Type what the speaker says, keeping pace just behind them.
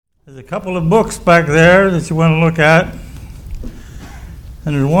There's a couple of books back there that you want to look at.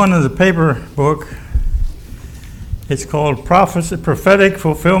 And there's one is a paper book. It's called Prophetic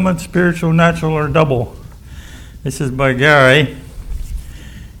Fulfillment, Spiritual, Natural, or Double. This is by Gary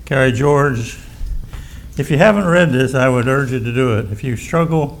George. If you haven't read this, I would urge you to do it. If you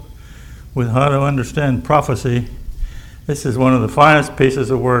struggle with how to understand prophecy, this is one of the finest pieces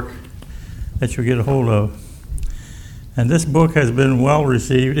of work that you get a hold of. And this book has been well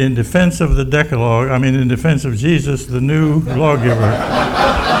received in defense of the Decalogue, in defense of Jesus, the new lawgiver.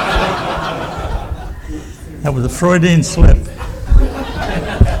 That was a Freudian slip.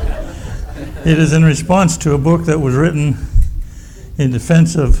 It is in response to a book that was written in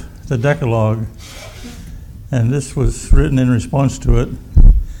defense of the Decalogue, and this was written in response to it.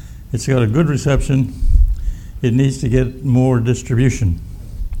 It's got a good reception. It needs to get more distribution.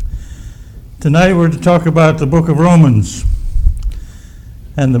 Tonight we're to talk about the book of Romans,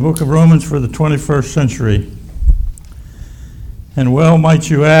 and the book of Romans for the 21st century. And well, might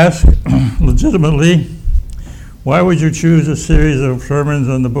you ask, legitimately, why would you choose a series of sermons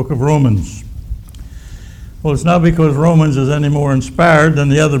on the book of Romans? Well, it's not because Romans is any more inspired than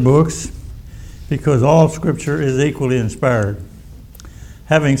the other books, because all Scripture is equally inspired.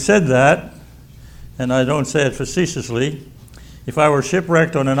 Having said that, and I don't say it facetiously, if I were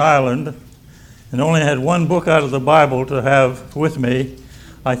shipwrecked on an island and only had one book out of the Bible to have with me,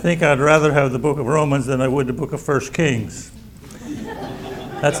 I think I'd rather have the book of Romans than I would the book of 1 Kings.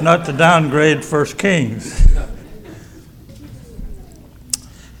 That's not to downgrade 1 Kings.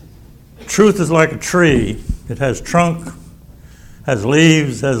 Truth is like a tree. It has trunk, has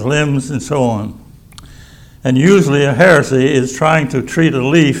leaves, has limbs, and so on. And usually a heresy is trying to treat a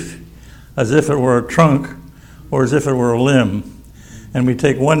leaf as if it were a trunk or as if it were a limb. And we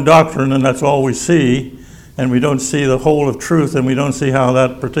take one doctrine and that's all we see, and we don't see the whole of truth, and we don't see how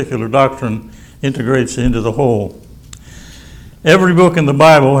that particular doctrine integrates into the whole. Every book in the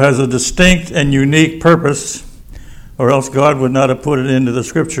Bible has a distinct and unique purpose, or else God would not have put it into the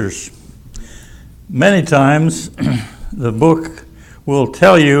Scriptures. Many times the book will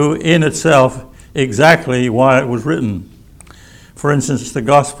tell you in itself exactly why it was written. For instance, the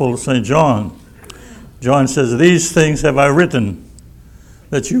Gospel of St. John. John says, "These things have I written,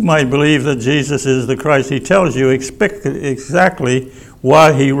 that you might believe that Jesus is the Christ." He tells you exactly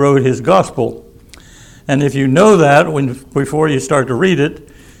why he wrote his gospel. And if you know that before you start to read it,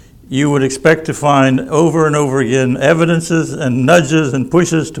 you would expect to find over and over again evidences and nudges and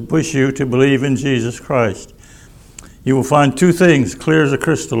pushes to push you to believe in Jesus Christ. You will find two things clear as a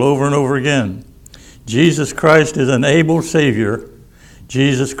crystal over and over again. Jesus Christ is an able Savior.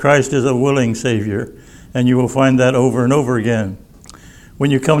 Jesus Christ is a willing Savior. And you will find that over and over again. When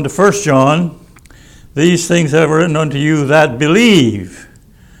you come to 1 John, "These things have I written unto you that believe."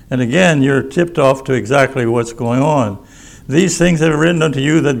 And again, you're tipped off to exactly what's going on. "These things have I written unto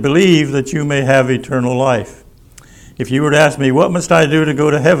you that believe, that you may have eternal life." If you were to ask me, what must I do to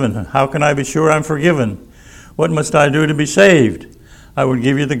go to heaven? How can I be sure I'm forgiven? What must I do to be saved? I would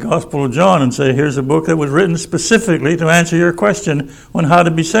give you the Gospel of John and say, here's a book that was written specifically to answer your question on how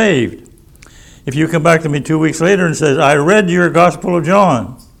to be saved. If you come back to me 2 weeks later and says, "I read your Gospel of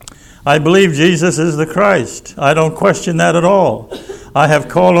John. I believe Jesus is the Christ. I don't question that at all. I have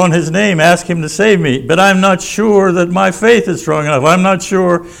called on his name, asked him to save me, but I'm not sure that my faith is strong enough. I'm not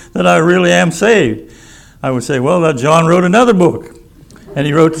sure that I really am saved." I would say, well, John wrote another book. And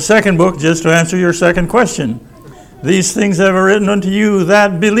he wrote the second book just to answer your second question. "These things have I written unto you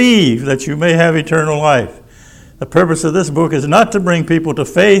that believe, that you may have eternal life." The purpose of this book is not to bring people to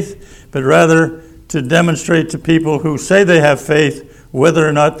faith, but rather to demonstrate to people who say they have faith whether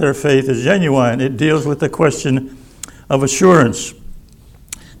or not their faith is genuine. It deals with the question of assurance.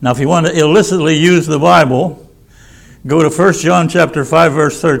 Now, if you want to illicitly use the Bible, go to 1 John chapter 5,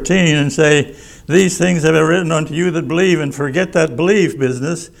 verse 13 and say, "These things have I written unto you that believe," and forget that believe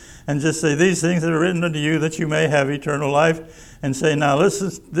business, and just say, "These things have I written unto you that you may have eternal life," and say, now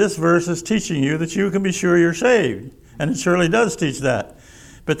this verse is teaching you that you can be sure you're saved. And it surely does teach that.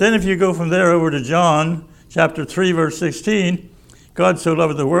 But then if you go from there over to John chapter 3, verse 16, "God so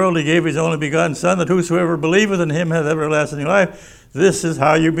loved the world, he gave his only begotten Son, that whosoever believeth in him hath everlasting life." This is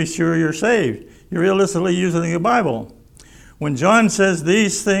how you be sure you're saved. You're illicitly using the Bible. When John says,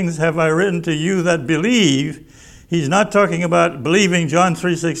 "These things have I written to you that believe," he's not talking about believing John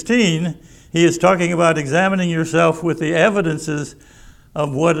 3:16. He is talking about examining yourself with the evidences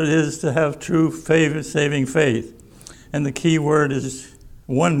of what it is to have true saving faith. And the key word is,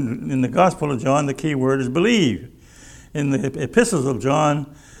 in the Gospel of John, the key word is believe. In the epistles of John,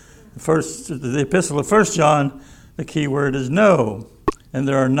 the epistle of 1 John, the key word is know. and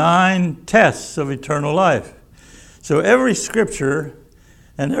there are 9 tests of eternal life. So every scripture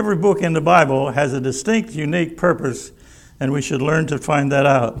and every book in the Bible has a distinct, unique purpose, and we should learn to find that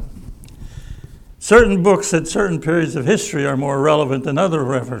out. Certain books at certain periods of history are more relevant than other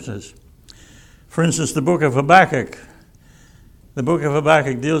references. For instance, the book of Habakkuk. The book of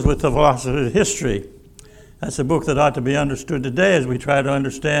Habakkuk deals with the philosophy of history. That's a book that ought to be understood today as we try to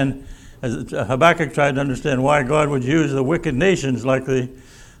understand, as Habakkuk tried to understand why God would use the wicked nations like the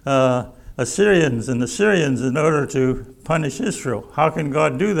Assyrians and the Syrians in order to punish Israel. How can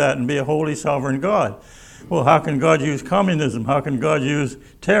God do that and be a holy, sovereign God? Well, how can God use communism? How can God use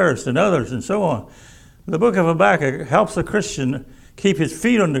terrorists and others and so on? The book of Habakkuk helps a Christian keep his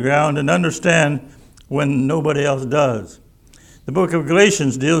feet on the ground and understand when nobody else does. The book of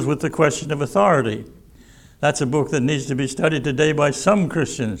Galatians deals with the question of authority. That's a book that needs to be studied today by some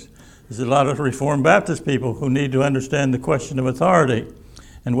Christians. There's a lot of Reformed Baptist people who need to understand the question of authority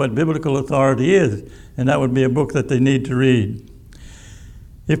and what biblical authority is, and that would be a book that they need to read.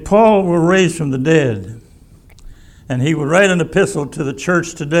 If Paul were raised from the dead, and he would write an epistle to the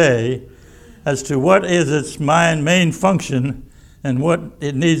church today as to what is its main function and what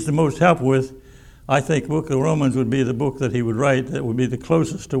it needs the most help with, I think the book of Romans would be the book that he would write that would be the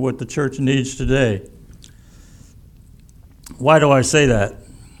closest to what the church needs today. Why do I say that?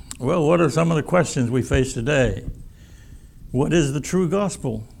 Well, what are some of the questions we face today? What is the true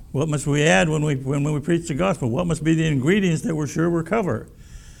gospel? What must we add when we preach the gospel? What must be the ingredients that we're sure we'll cover?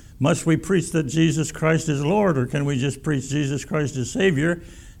 Must we preach that Jesus Christ is Lord, or can we just preach Jesus Christ as Savior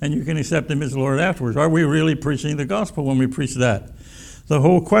and you can accept Him as Lord afterwards? Are we really preaching the gospel when we preach that? The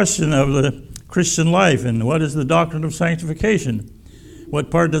whole question of the Christian life and what is the doctrine of sanctification? What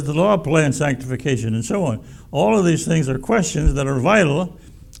part does the law play in sanctification, and so on? All of these things are questions that are vital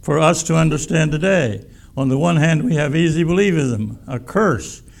for us to understand today. On the one hand, we have easy believism, a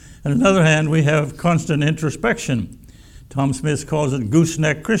curse. And on the other hand, we have constant introspection. Tom Smith calls it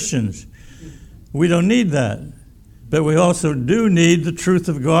gooseneck Christians. We don't need that. But we also do need the truth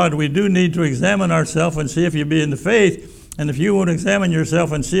of God. We do need to examine ourselves and see if you be in the faith. And if you won't examine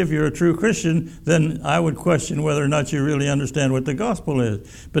yourself and see if you're a true Christian, then I would question whether or not you really understand what the gospel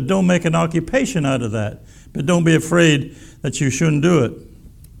is. But don't make an occupation out of that. But don't be afraid that you shouldn't do it.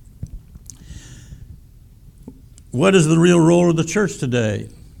 What is the real role of the church today?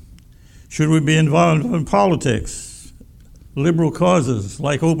 Should we be involved in politics, liberal causes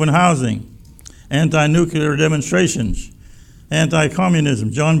like open housing, anti-nuclear demonstrations,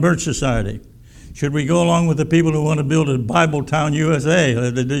 anti-communism, John Birch Society? Should we go along with the people who want to build a Bible town USA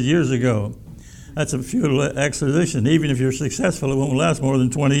that they did years ago? That's a futile exertion. Even if you're successful, it won't last more than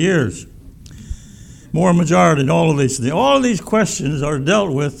 20 years. More majority in all of these things. All of these questions are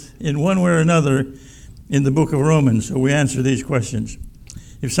dealt with in one way or another in the book of Romans, so we answer these questions.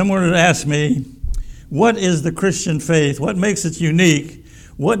 If someone had asked me, what is the Christian faith? What makes it unique?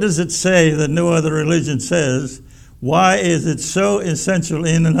 What does it say that no other religion says? Why is it so essential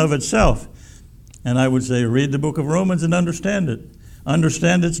in and of itself? And I would say, read the book of Romans and understand it.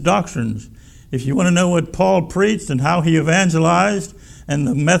 Understand its doctrines. If you want to know what Paul preached and how he evangelized and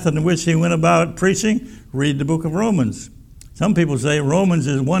the method in which he went about preaching, read the book of Romans. Some people say Romans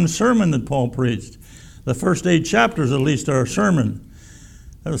is one sermon that Paul preached. The first 8 chapters, at least, are a sermon.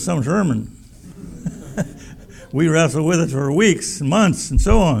 That was some sermon. We wrestle with it for weeks, months, and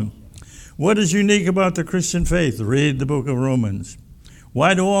so on. What is unique about the Christian faith? Read the book of Romans.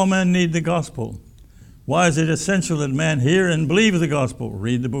 Why do all men need the gospel? Why is it essential that man hear and believe the gospel?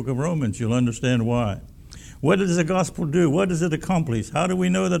 Read the book of Romans. You'll understand why. What does the gospel do? What does it accomplish? How do we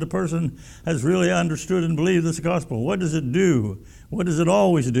know that a person has really understood and believed this gospel? What does it do? What does it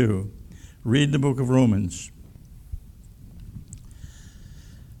always do? Read the book of Romans.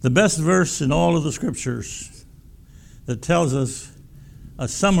 The best verse in all of the scriptures that tells us a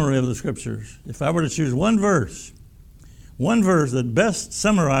summary of the scriptures. If I were to choose one verse that best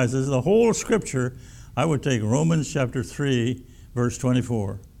summarizes the whole scripture, I would take Romans chapter 3, verse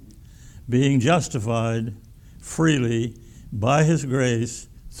 24. Being justified freely by His grace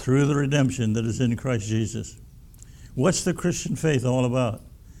through the redemption that is in Christ Jesus. What's the Christian faith all about?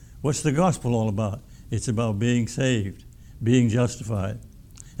 What's the gospel all about? It's about being saved, being justified.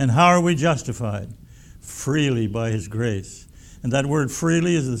 And how are we justified? Freely by His grace. And that word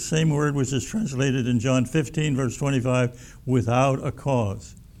freely is the same word which is translated in John 15, verse 25, without a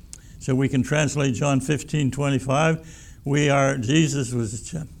cause. So we can translate John 15, 25. Jesus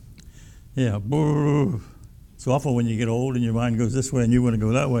was, it's awful when you get old and your mind goes this way and you want to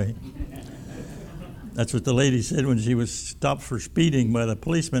go that way. That's what the lady said when she was stopped for speeding by the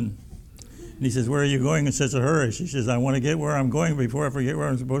policeman. And he says, where are you going in such a hurry? She says, I want to get where I'm going before I forget where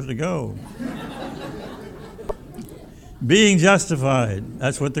I'm supposed to go. Being justified,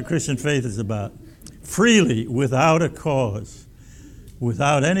 that's what the Christian faith is about. Freely, without a cause.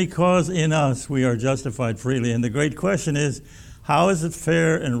 Without any cause in us, we are justified freely. And the great question is, how is it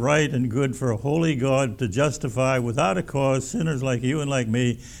fair and right and good for a holy God to justify without a cause sinners like you and like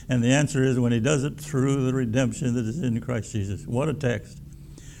me? And the answer is when he does it through the redemption that is in Christ Jesus. What a text.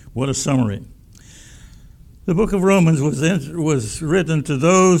 What a summary. The book of Romans was written to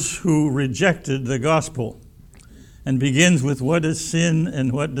those who rejected the gospel and begins with what is sin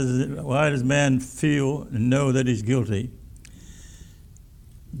and why does man feel and know that he's guilty.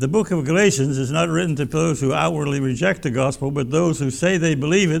 The book of Galatians is not written to those who outwardly reject the gospel, but those who say they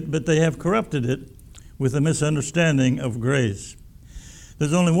believe it, but they have corrupted it with a misunderstanding of grace.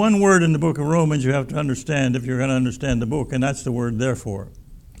 There's only one word in the book of Romans you have to understand if you're going to understand the book, and that's the word therefore.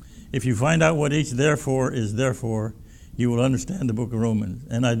 If you find out what each therefore is therefore, you will understand the book of Romans.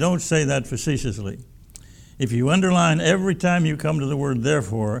 And I don't say that facetiously. If you underline every time you come to the word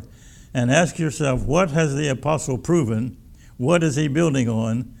therefore and ask yourself, what has the apostle proven? What is he building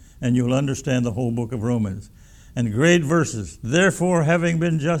on? And you'll understand the whole book of Romans. And great verses. Therefore, having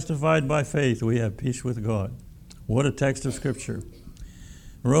been justified by faith, we have peace with God. What a text of Scripture.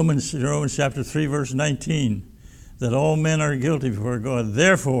 Romans chapter 3, verse 19. That all men are guilty before God.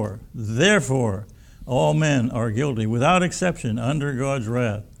 Therefore, all men are guilty, without exception, under God's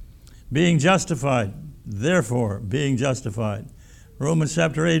wrath. Being justified, therefore, being justified. Romans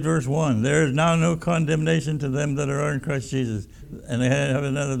chapter 8, verse 1. There is now no condemnation to them that are in Christ Jesus. And they have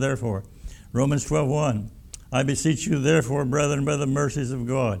another therefore. Romans 12:1. I beseech you, therefore, brethren, by the mercies of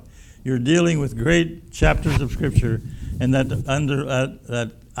God. You're dealing with great chapters of Scripture, and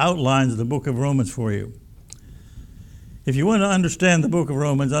that outlines the book of Romans for you. If you want to understand the book of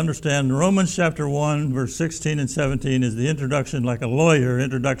Romans, understand Romans chapter 1, verse 16 and 17 is the introduction, like a lawyer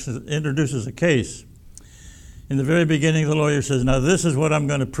introduces a case. In the very beginning, the lawyer says, now this is what I'm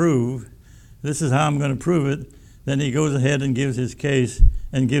going to prove. This is how I'm going to prove it. Then he goes ahead and gives his case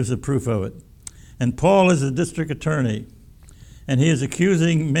and gives the proof of it. And Paul is a district attorney, and he is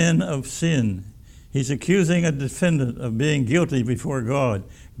accusing men of sin. He's accusing a defendant of being guilty before God.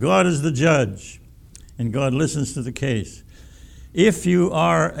 God is the judge. And God listens to the case. If you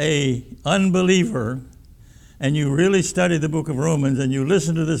are an unbeliever and you really study the book of Romans and you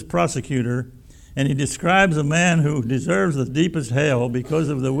listen to this prosecutor and he describes a man who deserves the deepest hell because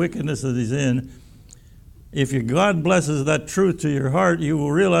of the wickedness that he's in, if God blesses that truth to your heart, you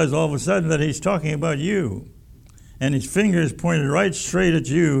will realize all of a sudden that he's talking about you. And his finger is pointed right straight at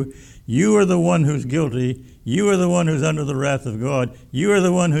you. You are the one who's guilty. You are the one who's under the wrath of God. You are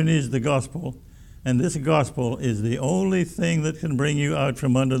the one who needs the gospel. And this gospel is the only thing that can bring you out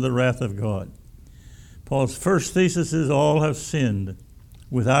from under the wrath of God. Paul's first thesis is all have sinned,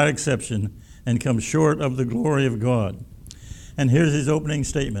 without exception, and come short of the glory of God. And here's his opening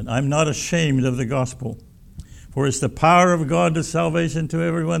statement. I'm not ashamed of the gospel, for it's the power of God to salvation to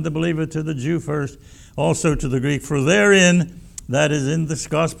everyone that believeth, to the Jew first, also to the Greek. For therein, that is in this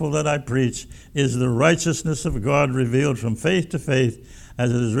gospel that I preach, is the righteousness of God revealed from faith to faith, as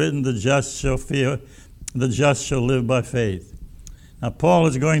it is written, the just shall live by faith. Now, Paul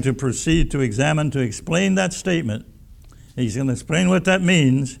is going to proceed to explain that statement. He's going to explain what that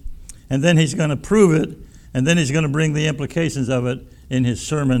means, and then he's going to prove it, and then he's going to bring the implications of it in his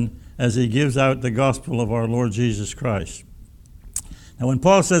sermon as he gives out the gospel of our Lord Jesus Christ. Now, when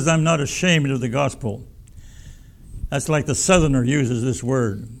Paul says, I'm not ashamed of the gospel, that's like the Southerner uses this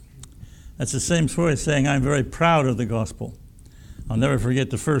word. That's the same sort as saying, I'm very proud of the gospel. I'll never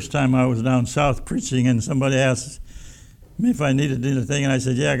forget the first time I was down south preaching and somebody asked me if I needed anything, and I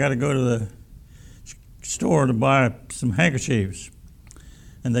said, I got to go to the store to buy some handkerchiefs.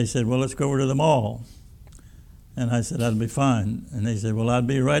 And they said, well, let's go over to the mall. And I said, that'll be fine. And they said, well, I'd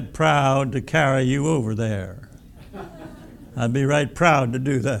be right proud to carry you over there. I'd be right proud to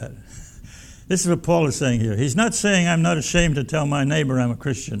do that. This is what Paul is saying here. He's not saying I'm not ashamed to tell my neighbor I'm a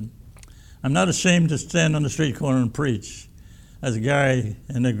Christian. I'm not ashamed to stand on the street corner and preach, as a guy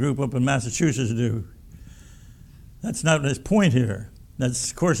in a group up in Massachusetts do. That's not his point here.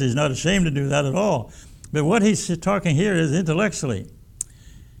 Of course, he's not ashamed to do that at all. But what he's talking here is intellectually.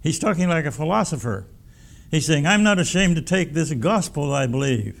 He's talking like a philosopher. He's saying, I'm not ashamed to take this gospel I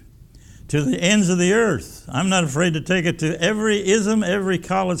believe. to the ends of the earth. I'm not afraid to take it to every ism, every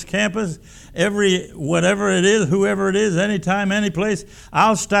college campus, every whatever it is, whoever it is, anytime, any place.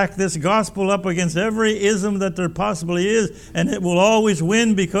 I'll stack this gospel up against every ism that there possibly is, and it will always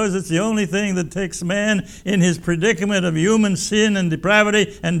win because it's the only thing that takes man in his predicament of human sin and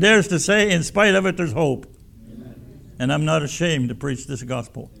depravity and dares to say, in spite of it, there's hope. Amen. And I'm not ashamed to preach this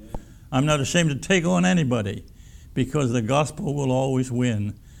gospel. I'm not ashamed to take on anybody because the gospel will always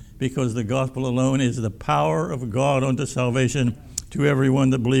win. Because the gospel alone is the power of God unto salvation to everyone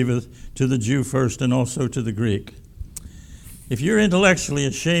that believeth, to the Jew first and also to the Greek. If you're intellectually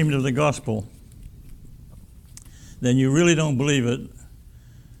ashamed of the gospel, then you really don't believe it,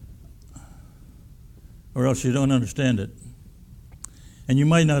 or else you don't understand it. And you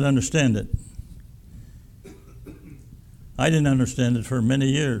might not understand it. I didn't understand it for many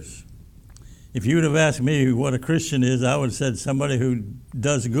years. If you would have asked me what a Christian is, I would have said somebody who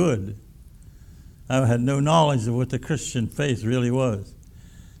does good. I had no knowledge of what the Christian faith really was.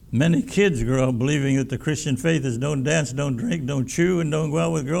 Many kids grow up believing that the Christian faith is don't dance, don't drink, don't chew, and don't go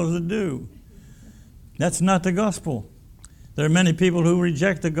out with girls that do. That's not the gospel. There are many people who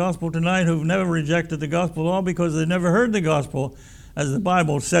reject the gospel tonight who've never rejected the gospel at all because they never heard the gospel as the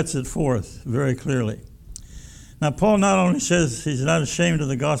Bible sets it forth very clearly. Now, Paul not only says he's not ashamed of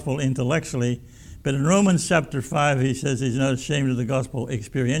the gospel intellectually, but in Romans chapter 5, he says he's not ashamed of the gospel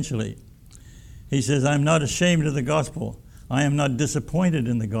experientially. He says, I'm not ashamed of the gospel. I am not disappointed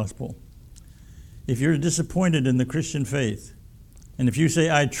in the gospel. If you're disappointed in the Christian faith, and if you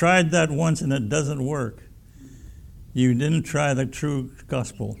say, I tried that once and it doesn't work, you didn't try the true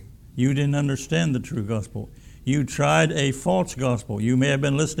gospel. You didn't understand the true gospel. You tried a false gospel. You may have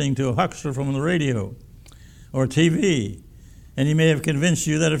been listening to a huckster from the radio or TV, and he may have convinced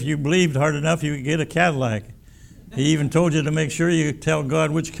you that if you believed hard enough, you could get a Cadillac. He even told you to make sure you tell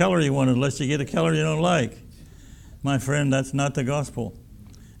God which color you wanted, lest you get a color you don't like. My friend, that's not the gospel.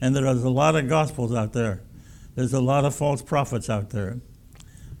 And there is a lot of gospels out there. There's a lot of false prophets out there.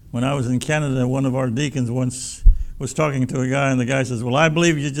 When I was in Canada, one of our deacons once was talking to a guy, and the guy says, well, I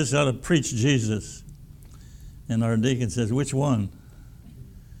believe you just ought to preach Jesus. And our deacon says, which one?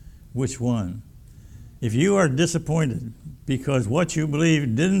 Which one? If you are disappointed because what you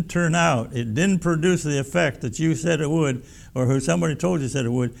believe didn't turn out, it didn't produce the effect that you said it would, or who somebody told you said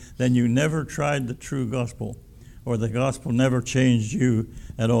it would, then you never tried the true gospel, or the gospel never changed you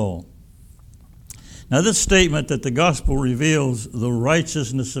at all. Now, this statement that the gospel reveals the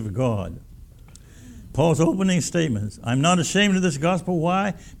righteousness of God, Paul's opening statements, I'm not ashamed of this gospel.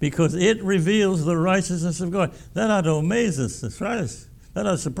 Why? Because it reveals the righteousness of God. That ought to amaze us. That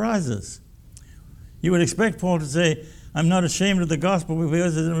ought to surprise us. You would expect Paul to say, I'm not ashamed of the gospel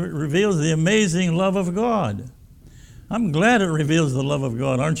because it reveals the amazing love of God. I'm glad it reveals the love of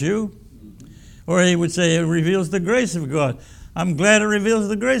God, aren't you? Or he would say it reveals the grace of God. I'm glad it reveals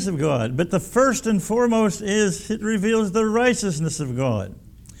the grace of God. But the first and foremost is it reveals the righteousness of God.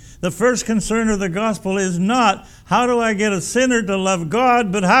 The first concern of the gospel is not, how do I get a sinner to love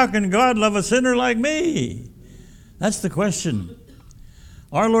God, but how can God love a sinner like me? That's the question.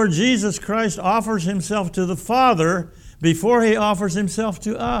 Our Lord Jesus Christ offers himself to the Father before he offers himself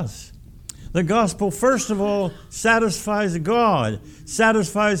to us. The gospel, first of all, satisfies God,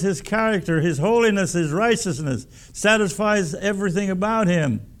 satisfies his character, his holiness, his righteousness, satisfies everything about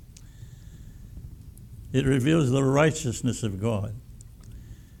him. It reveals the righteousness of God.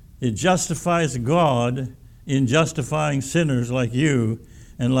 It justifies God in justifying sinners like you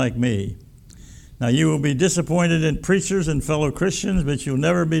and like me. Now, you will be disappointed in preachers and fellow Christians, but you'll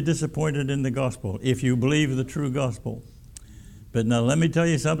never be disappointed in the gospel if you believe the true gospel. But now let me tell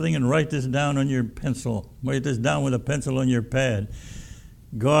you something, and write this down on your pencil. Write this down with a pencil on your pad.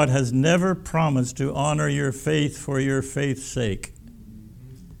 God has never promised to honor your faith for your faith's sake.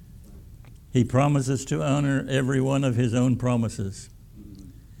 He promises to honor every one of his own promises.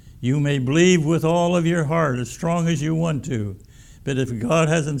 You may believe with all of your heart, as strong as you want to, but if God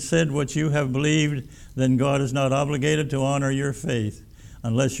hasn't said what you have believed, then God is not obligated to honor your faith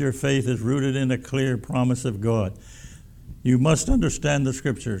unless your faith is rooted in a clear promise of God. You must understand the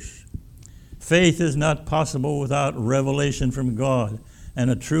Scriptures. Faith is not possible without revelation from God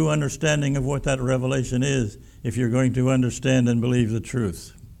and a true understanding of what that revelation is if you're going to understand and believe the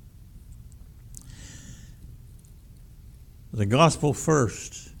truth. The gospel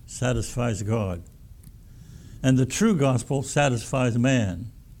first satisfies God. And the true gospel satisfies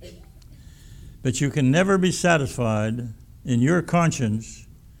man. But you can never be satisfied in your conscience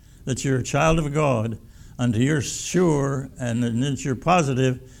that you're a child of God until you're sure and that you're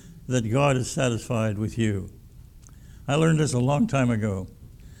positive that God is satisfied with you. I learned this a long time ago.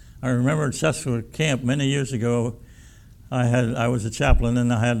 I remember at Cessna Camp many years ago, I was a chaplain,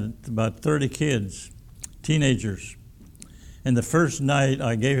 and I had about 30 kids, teenagers. And the first night,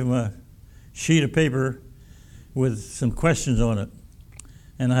 I gave them a sheet of paper with some questions on it.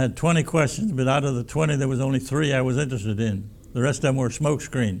 And I had 20 questions, but out of the 20, there was only 3 I was interested in. The rest of them were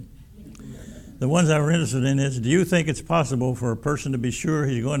smokescreen. The ones I were interested in is, do you think it's possible for a person to be sure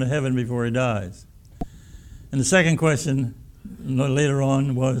he's going to heaven before he dies? And the second question later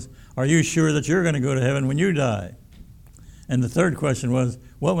on was, are you sure that you're going to go to heaven when you die? And the third question was,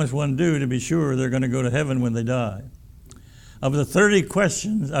 what must one do to be sure they're going to go to heaven when they die? Of the 30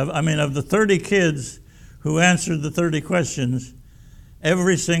 questions, of the 30 kids who answered the 30 questions,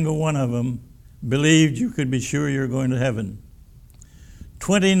 every single one of them believed you could be sure you're going to heaven.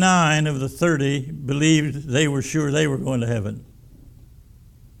 29 of the 30 believed they were sure they were going to heaven.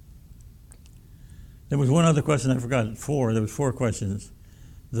 There was one other question I forgot. 4. There was 4 questions.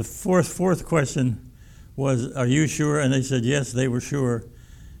 The fourth question was, are you sure? And they said yes, they were sure.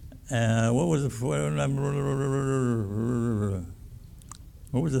 What was the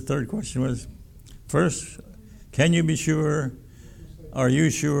third question was? First, can you be sure? Are you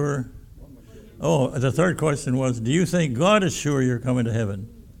sure? Oh, the third question was, do you think God is sure you're coming to heaven?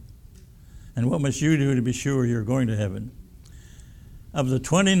 And what must you do to be sure you're going to heaven? Of the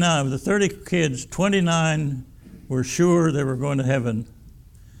 30 kids, 29 were sure they were going to heaven.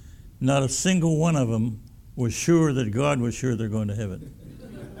 Not a single one of them was sure that God was sure they're going to heaven.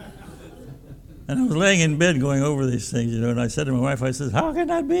 And I was laying in bed going over these things, and I said to my wife, I said, how can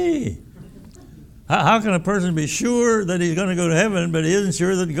that be? How can a person be sure that he's going to go to heaven, but he isn't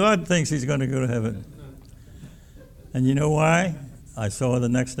sure that God thinks he's going to go to heaven? And you know why? I saw the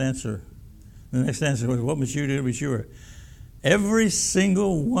next answer. The next answer was, what must you do to be sure? Every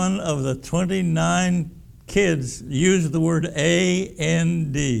single one of the 29 kids used the word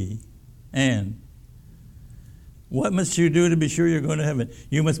A-N-D, and. What must you do to be sure you're going to heaven?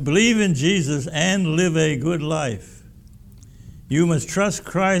 You must believe in Jesus and live a good life. You must trust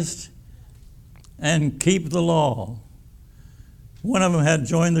Christ and keep the law. One of them had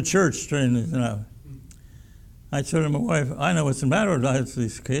joined the church. I told my wife, I know what's the matter with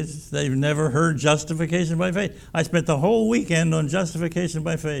these kids. They've never heard justification by faith. I spent the whole weekend on justification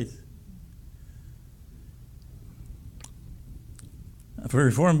by faith. For a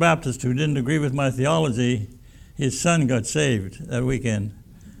Reformed Baptist who didn't agree with my theology, his son got saved that weekend.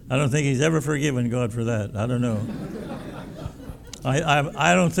 I don't think he's ever forgiven God for that. I don't know.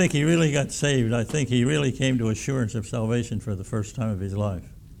 I don't think he really got saved. I think he really came to assurance of salvation for the first time of his life.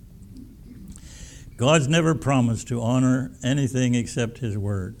 God's never promised to honor anything except his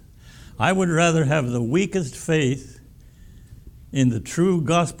word. I would rather have the weakest faith in the true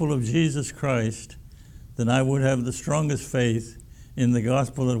gospel of Jesus Christ than I would have the strongest faith in the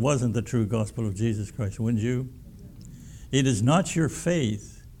gospel that wasn't the true gospel of Jesus Christ, wouldn't you? It is not your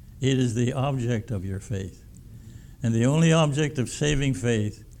faith, it is the object of your faith. And the only object of saving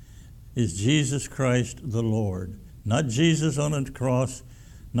faith is Jesus Christ the Lord. Not Jesus on a cross,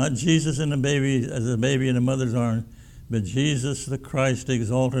 not Jesus as a baby in a mother's arms, but Jesus the Christ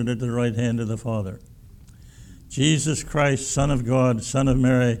exalted at the right hand of the Father. Jesus Christ, Son of God, Son of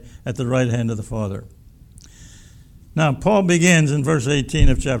Mary, at the right hand of the Father. Now, Paul begins in verse 18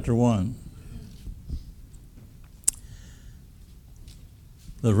 of chapter 1.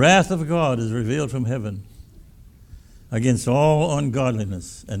 The wrath of God is revealed from heaven against all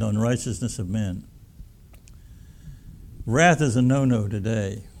ungodliness and unrighteousness of men. Wrath is a no-no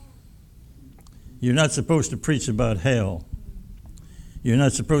today. You're not supposed to preach about hell. You're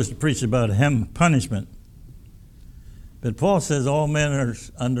not supposed to preach about punishment. But Paul says all men are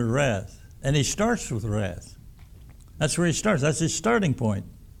under wrath. And he starts with wrath. That's where he starts. That's his starting point.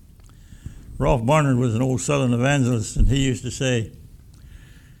 Rolf Barnard was an old Southern evangelist, and he used to say,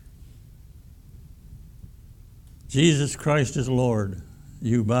 Jesus Christ is Lord.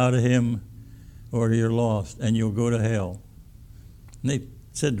 You bow to him or you're lost and you'll go to hell. And they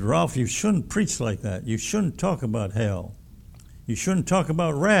said, Rolf, you shouldn't preach like that. You shouldn't talk about hell. You shouldn't talk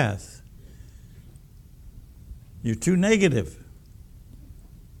about wrath. You're too negative.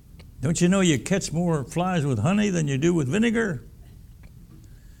 Don't you know you catch more flies with honey than you do with vinegar?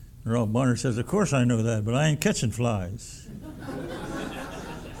 Rolf Barnard says, of course I know that, but I ain't catching flies.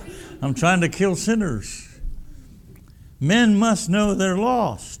 I'm trying to kill sinners. Men must know they're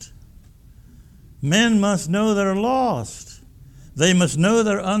lost. Men must know they're lost. They must know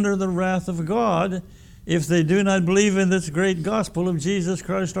they're under the wrath of God if they do not believe in this great gospel of Jesus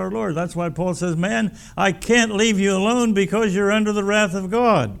Christ our Lord. That's why Paul says, man, I can't leave you alone because you're under the wrath of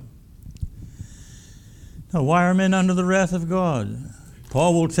God. Now, why are men under the wrath of God?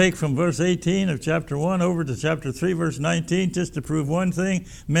 Paul will take from verse 18 of chapter 1 over to chapter 3, verse 19, just to prove one thing.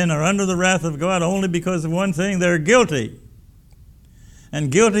 Men are under the wrath of God only because of one thing: they're guilty. And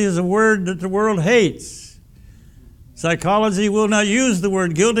guilty is a word that the world hates. Psychology will not use the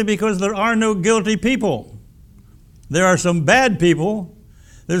word guilty because there are no guilty people. There are some bad people.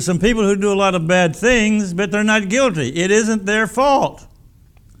 There's some people who do a lot of bad things, but they're not guilty. It isn't their fault.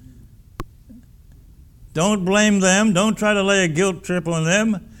 Don't blame them. Don't try to lay a guilt trip on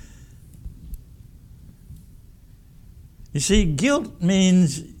them. You see, guilt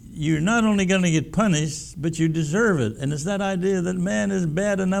means you're not only going to get punished, but you deserve it. And it's that idea that man is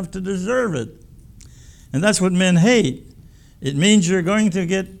bad enough to deserve it. And that's what men hate. It means you're going to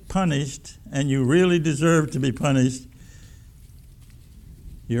get punished, and you really deserve to be punished.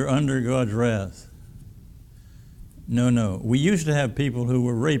 You're under God's wrath. No. We used to have people who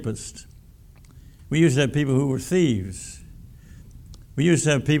were rapists. We used to have people who were thieves. We used to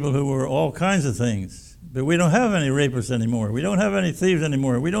have people who were all kinds of things. But we don't have any rapists anymore. We don't have any thieves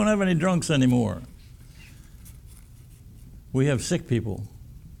anymore. We don't have any drunks anymore. We have sick people.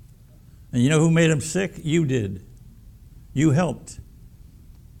 And you know who made them sick? You did. You helped.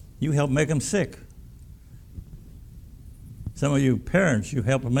 You helped make them sick. Some of you parents, you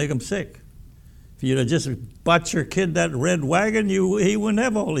helped make them sick. If you'd have just bought your kid that red wagon, he wouldn't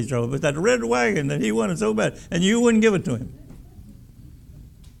have all these trouble. But that red wagon that he wanted so bad, and you wouldn't give it to him.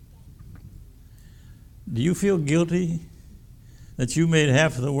 Do you feel guilty that you made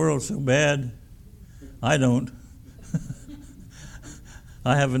half of the world so bad? I don't.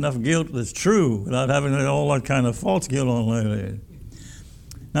 I have enough guilt that's true without having all that kind of false guilt on it.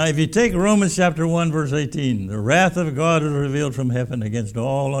 Now, if you take Romans chapter 1, verse 18, the wrath of God is revealed from heaven against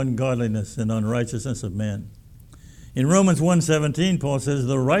all ungodliness and unrighteousness of men. In Romans 1:17, Paul says,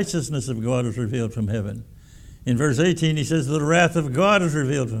 the righteousness of God is revealed from heaven. In verse 18, he says, the wrath of God is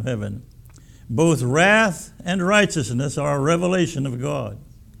revealed from heaven. Both wrath and righteousness are a revelation of God.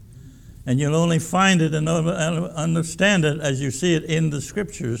 And you'll only find it and understand it as you see it in the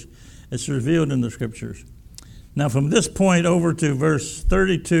Scriptures. It's revealed in the Scriptures. Now, from this point over to verse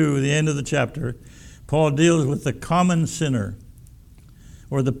 32, the end of the chapter, Paul deals with the common sinner,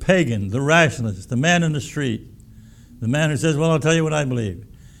 or the pagan, the rationalist, the man in the street, the man who says, well, I'll tell you what I believe.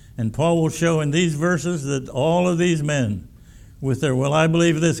 And Paul will show in these verses that all of these men, with their, well, I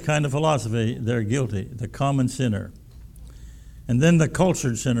believe this kind of philosophy, they're guilty, the common sinner. And then the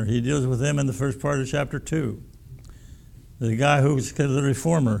cultured sinner, he deals with them in the first part of chapter 2. The guy who's the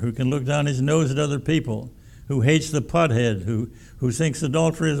reformer, who can look down his nose at other people, who hates the pothead, who thinks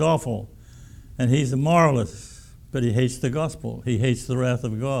adultery is awful. And he's a moralist, but he hates the gospel. He hates the wrath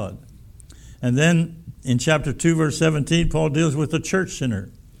of God. And then in chapter 2, verse 17, Paul deals with the church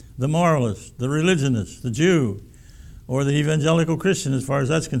sinner, the moralist, the religionist, the Jew, or the evangelical Christian, as far as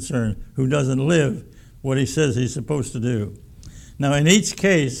that's concerned, who doesn't live what he says he's supposed to do. Now, in each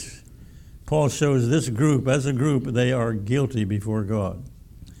case, Paul shows this group, as a group, they are guilty before God.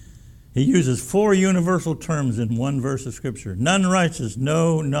 He uses 4 universal terms in one verse of Scripture. None righteous,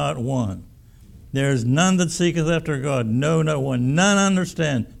 no, not one. There is none that seeketh after God, no, not one. None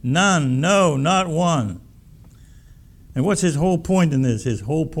understand, none, no, not one. And what's his whole point in this? His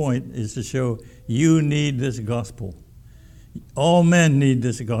whole point is to show you need this gospel. All men need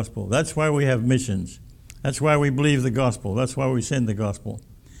this gospel. That's why we have missions. That's why we believe the gospel. That's why we send the gospel.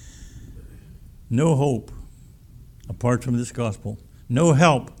 No hope apart from this gospel. No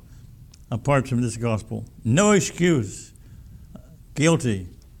help apart from this gospel. No excuse. Guilty.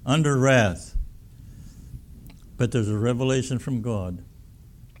 Under wrath. But there's a revelation from God.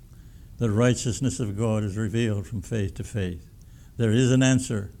 The righteousness of God is revealed from faith to faith. There is an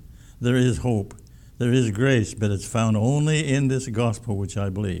answer. There is hope. There is grace, but it's found only in this gospel which I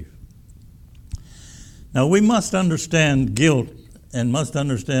believe. Now, we must understand guilt and must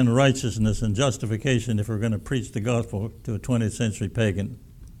understand righteousness and justification if we're going to preach the gospel to a 20th century pagan.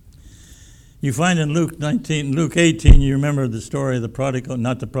 You find in Luke 18, you remember the story of the prodigal,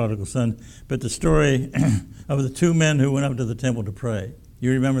 not the prodigal son, but the story of the 2 men who went up to the temple to pray.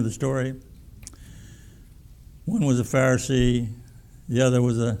 You remember the story? One was a Pharisee, the other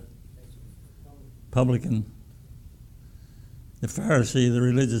was a publican. The Pharisee, the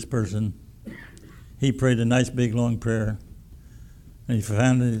religious person, he prayed a nice big long prayer. And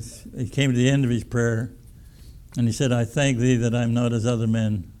he came to the end of his prayer, and he said, I thank thee that I'm not as other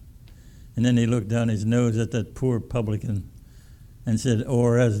men. And then he looked down his nose at that poor publican and said,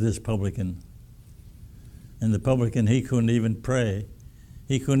 or as this publican. And the publican, he couldn't even pray.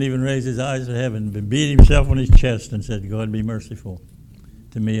 He couldn't even raise his eyes to heaven, but beat himself on his chest and said, God be merciful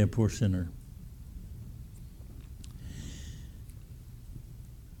to me, a poor sinner.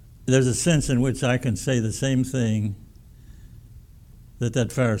 there's a sense in which I can say the same thing that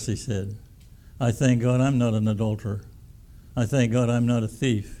Pharisee said. I thank God I'm not an adulterer. I thank God I'm not a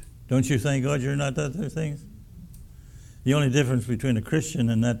thief. Don't you thank God you're not those things? The only difference between a Christian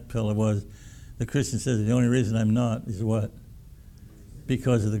and that fellow was the Christian says the only reason I'm not is what?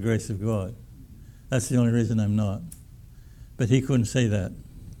 Because of the grace of God. That's the only reason I'm not. But he couldn't say that.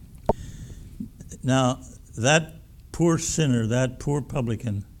 Now, that poor sinner, that poor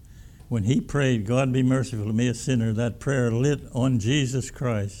publican, when he prayed, God be merciful to me, a sinner, that prayer lit on Jesus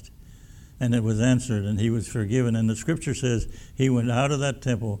Christ, and it was answered, and he was forgiven. And the Scripture says he went out of that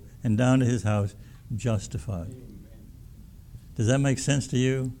temple and down to his house justified. Amen. Does that make sense to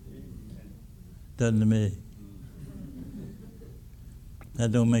you? Amen. Doesn't to me.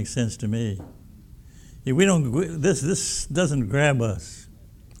 That don't make sense to me. We don't. This doesn't grab us.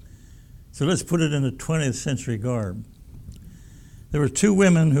 So let's put it in a 20th century garb. There were two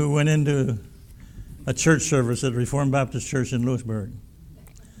women who went into a church service at Reformed Baptist Church in Lewisburg.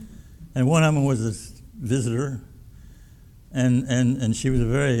 And one of them was a visitor, and she was a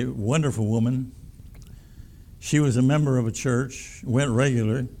very wonderful woman. She was a member of a church, went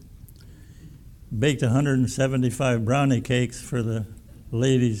regular, baked 175 brownie cakes for the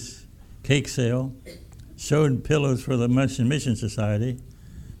ladies' cake sale, sewed pillows for the Mission Society.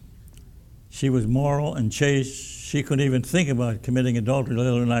 She was moral and chaste. She couldn't even think about committing adultery, let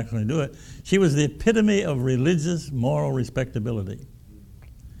alone actually do it. She was the epitome of religious, moral respectability.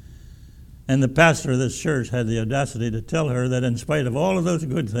 And the pastor of this church had the audacity to tell her that in spite of all of those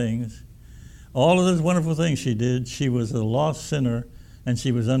good things, all of those wonderful things she did, she was a lost sinner and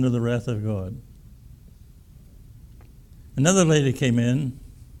she was under the wrath of God. Another lady came in,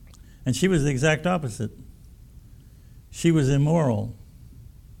 and she was the exact opposite. She was immoral.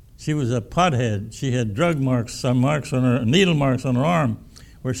 She was a pothead. She had drug marks, some marks on her, needle marks on her arm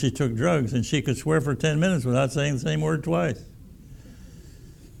where she took drugs, and she could swear for 10 minutes without saying the same word twice.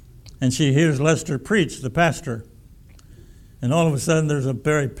 And she hears Lester preach, the pastor, and all of a sudden there's a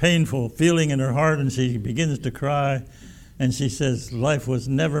very painful feeling in her heart, and she begins to cry, and she says, life was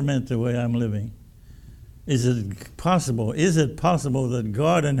never meant the way I'm living. Is it possible that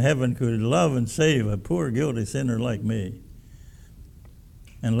God in heaven could love and save a poor guilty sinner like me?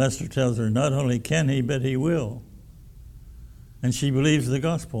 And Lester tells her, not only can he, but he will. And she believes the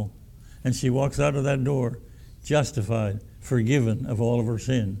gospel. And she walks out of that door justified, forgiven of all of her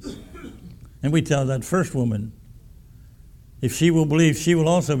sins. And we tell that first woman, if she will believe, she will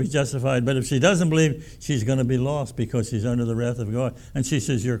also be justified. But if she doesn't believe, she's going to be lost because she's under the wrath of God. And she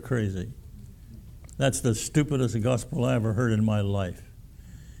says, you're crazy. That's the stupidest gospel I ever heard in my life.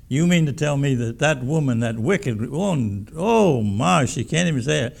 You mean to tell me that woman, that wicked woman, oh my, she can't even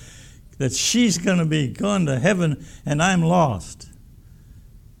say it, that she's going to be gone to heaven and I'm lost,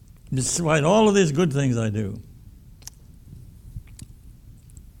 despite all of these good things I do.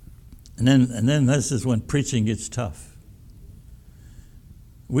 And then this is when preaching gets tough.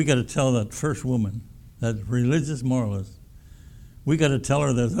 We got to tell that first woman, that religious moralist, we got to tell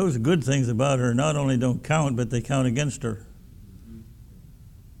her that those good things about her not only don't count, but they count against her.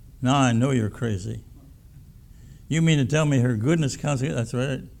 Now I know you're crazy. You mean to tell me her goodness counts against? That's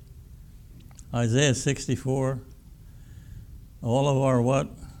right. Isaiah 64. All of our what?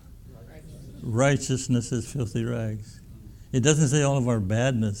 Righteousness is filthy rags. It doesn't say all of our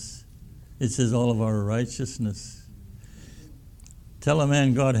badness. It says all of our righteousness. Tell a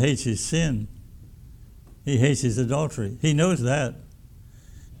man God hates his sin. He hates his adultery. He knows that.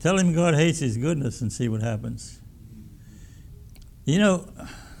 Tell him God hates his goodness and see what happens. You know,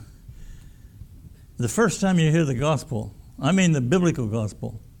 the first time you hear the gospel, I mean the biblical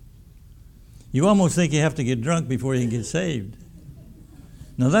gospel, you almost think you have to get drunk before you can get saved.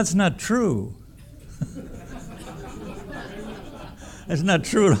 Now that's not true. That's not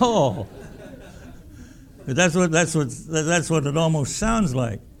true at all. But that's what it almost sounds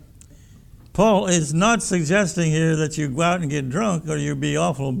like. Paul is not suggesting here that you go out and get drunk or you be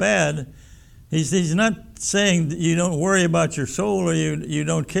awful bad. He's not saying that you don't worry about your soul or you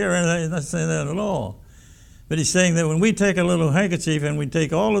don't care. He's not saying that at all. But he's saying that when we take a little handkerchief and we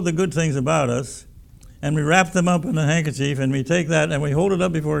take all of the good things about us and we wrap them up in a handkerchief and we take that and we hold it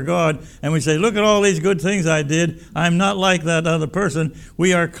up before God and we say, look at all these good things I did. I'm not like that other person.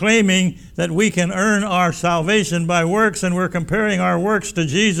 We are claiming that we can earn our salvation by works, and we're comparing our works to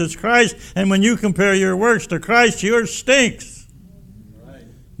Jesus Christ. And when you compare your works to Christ, yours stinks. Right.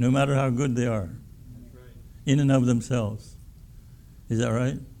 No matter how good they are. That's right. In and of themselves. Is that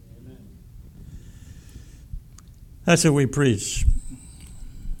right? Amen. That's what we preach.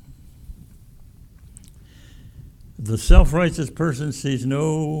 The self-righteous person sees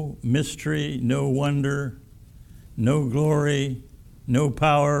no mystery, no wonder, no glory, no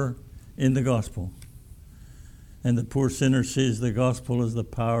power in the gospel. And the poor sinner sees the gospel as the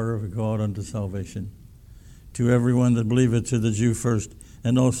power of God unto salvation, to everyone that believeth, to the Jew first,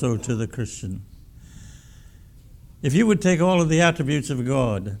 and also to the Christian. If you would take all of the attributes of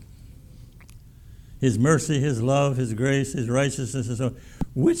God, His mercy, His love, His grace, His righteousness, and so on,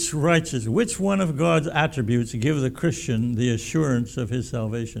 which one of God's attributes give the Christian the assurance of his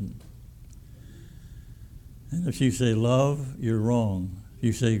salvation? And if you say love, you're wrong. If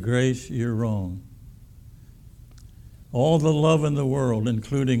you say grace, you're wrong. All the love in the world,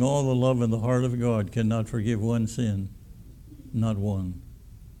 including all the love in the heart of God, cannot forgive one sin. Not one.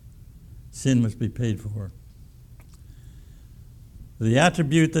 Sin must be paid for. The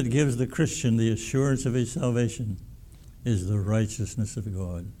attribute that gives the Christian the assurance of his salvation is the righteousness of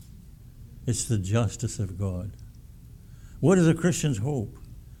God. It's the justice of God. What is a Christian's hope?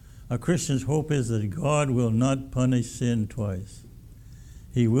 A Christian's hope is that God will not punish sin twice.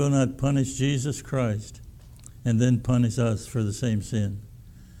 He will not punish Jesus Christ and then punish us for the same sin.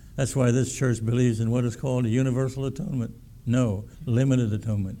 That's why this church believes in what is called a universal atonement. No, limited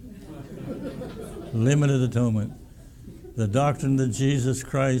atonement. Limited atonement. The doctrine that Jesus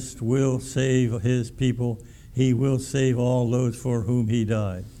Christ will save His people. He will save all those for whom He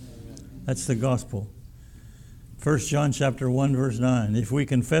died. That's the gospel. 1 John chapter 1, verse 9. If we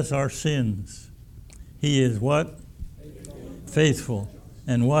confess our sins, He is what? Faithful.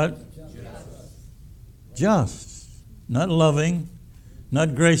 And what? Just. Not loving,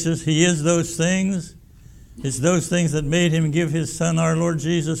 not gracious. He is those things. It's those things that made Him give His Son, our Lord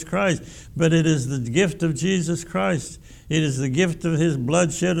Jesus Christ. But it is the gift of Jesus Christ. It is the gift of His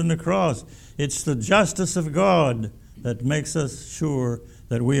blood shed on the cross. It's the justice of God that makes us sure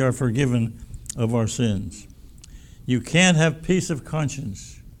that we are forgiven of our sins. You can't have peace of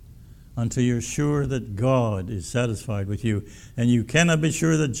conscience until you're sure that God is satisfied with you. And you cannot be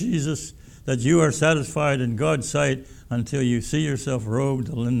sure that you are satisfied in God's sight until you see yourself robed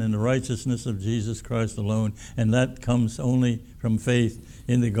in the righteousness of Jesus Christ alone. And that comes only from faith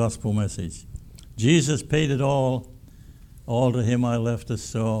in the gospel message. Jesus paid it all. All to Him I left a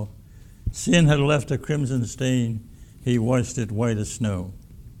soul. Sin had left a crimson stain. He washed it white as snow.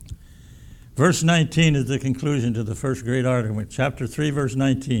 Verse 19 is the conclusion to the first great argument. Chapter 3, verse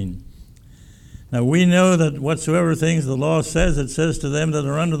 19. Now we know that whatsoever things the law says, it says to them that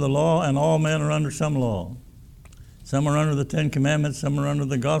are under the law, and all men are under some law. Some are under the Ten Commandments, some are under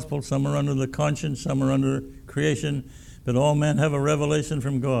the gospel, some are under the conscience, some are under creation, but all men have a revelation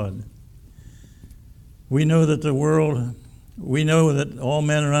from God. We know that all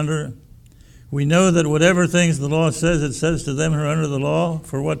men are under. We know that whatever things the law says, it says to them who are under the law.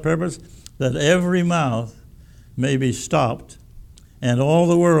 For what purpose? That every mouth may be stopped, and all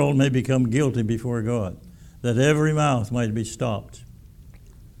the world may become guilty before God. That every mouth might be stopped.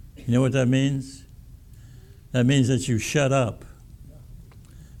 You know what that means? That means that you shut up.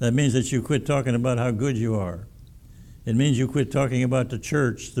 That means that you quit talking about how good you are. It means you quit talking about the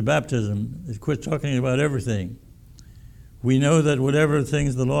church, the baptism. You quit talking about everything. We know that whatever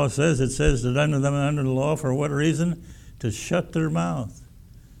things the law says, it says that under them and under the law. For what reason? To shut their mouth.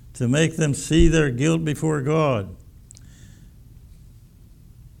 To make them see their guilt before God.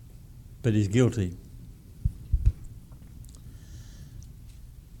 But He's guilty.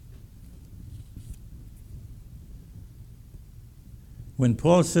 When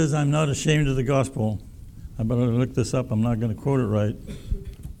Paul says, I'm not ashamed of the gospel, I better look this up. I'm not going to quote it right.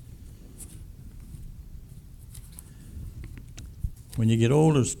 When you get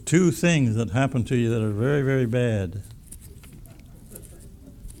old, there's two things that happen to you that are very, very bad.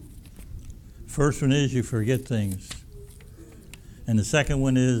 First one is you forget things. And the second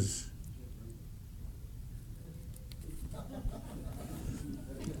one is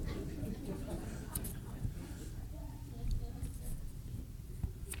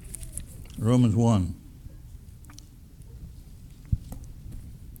Romans 1.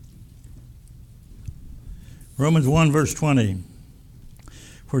 Romans 1, verse 20.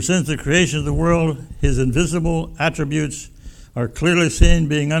 For since the creation of the world, His invisible attributes are clearly seen,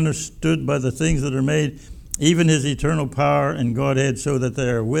 being understood by the things that are made, even His eternal power and Godhead, so that they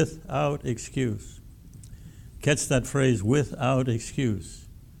are without excuse. Catch that phrase, without excuse.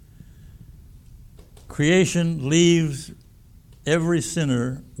 Creation leaves every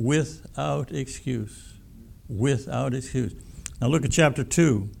sinner without excuse. Without excuse. Now look at chapter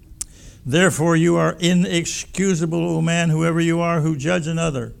 2. Therefore you are inexcusable, O man, whoever you are, who judge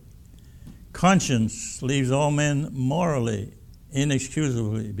another. Conscience leaves all men morally,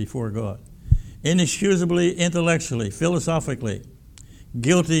 inexcusably before God. inexcusably intellectually, philosophically,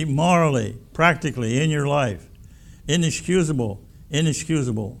 guilty morally, practically in your life, inexcusable,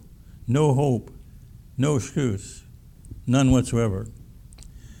 no hope, no excuse, none whatsoever.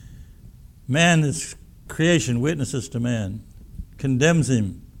 Man, his creation, witnesses to man, condemns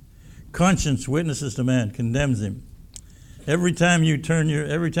him. Conscience witnesses to man, condemns him. Every time you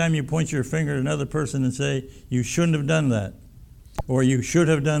point your finger at another person and say, you shouldn't have done that, or you should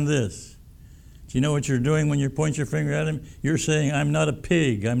have done this. Do you know what you're doing when you point your finger at him? You're saying, I'm not a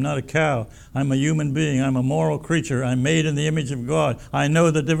pig, I'm not a cow, I'm a human being, I'm a moral creature, I'm made in the image of God. I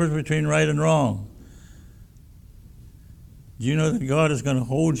know the difference between right and wrong. Do you know that God is going to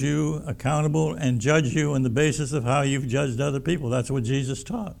hold you accountable and judge you on the basis of how you've judged other people? That's what Jesus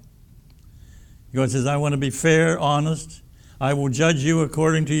taught. God says, I want to be fair, honest. I will judge you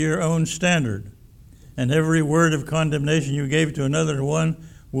according to your own standard. And every word of condemnation you gave to another one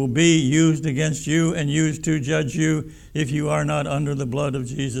will be used against you and used to judge you if you are not under the blood of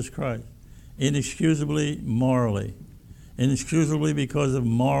Jesus Christ. Inexcusably, morally. Inexcusably because of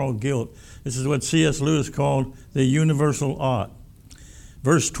moral guilt. This is what C.S. Lewis called the universal ought.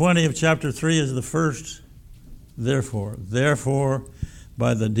 Verse 20 of chapter 3 is the first therefore. Therefore,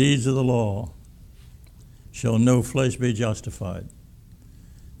 by the deeds of the law shall no flesh be justified.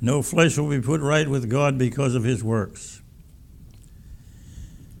 No flesh will be put right with God because of his works.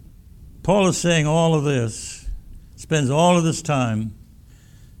 Paul is saying all of this, spends all of this time,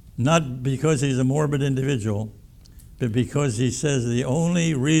 not because he's a morbid individual, but because he says the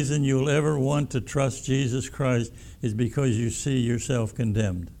only reason you'll ever want to trust Jesus Christ is because you see yourself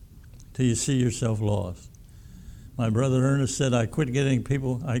condemned, till you see yourself lost. My brother Ernest said, I quit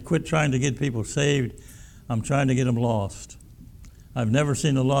trying to get people saved. I'm trying to get them lost. I've never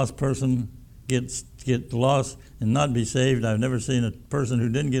seen a lost person get lost and not be saved. I've never seen a person who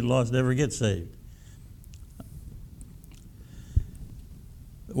didn't get lost ever get saved.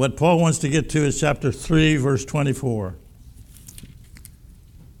 What Paul wants to get to is chapter 3, verse 24.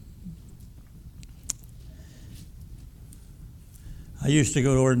 I used to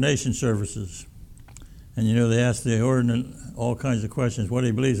go to ordination services, and they ask the ordinand all kinds of questions. What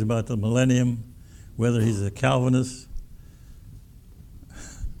he believes about the millennium, whether he's a Calvinist,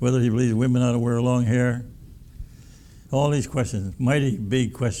 whether he believes women ought to wear long hair. All these questions, mighty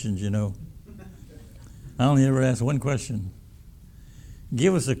big questions, I only ever ask one question.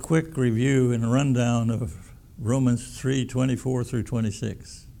 Give us a quick review and a rundown of Romans 3:24 through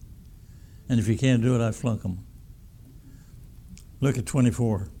 26. And if you can't do it, I flunk them. Look at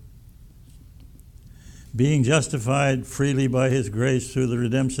 24. Being justified freely by his grace through the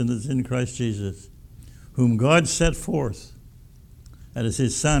redemption that's in Christ Jesus, whom God set forth, that is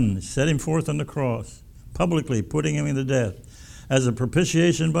his Son, set him forth on the cross, publicly putting him to death, as a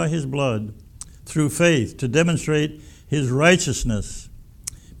propitiation by his blood, through faith, to demonstrate his righteousness,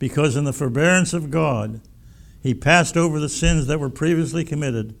 because in the forbearance of God, he passed over the sins that were previously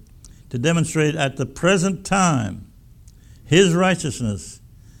committed, to demonstrate at the present time his righteousness,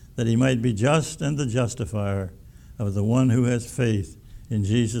 that he might be just and the justifier of the one who has faith in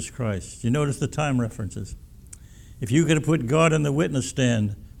Jesus Christ. You notice the time references. If you could have put God in the witness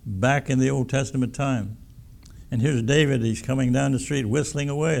stand back in the Old Testament time, and here's David, he's coming down the street whistling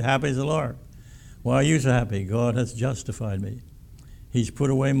away, happy as a lark. Why are you so happy? God has justified me. He's put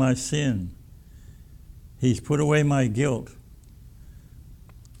away my sin. He's put away my guilt.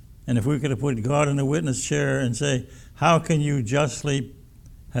 And if we could have put God in the witness chair and say, how can you justly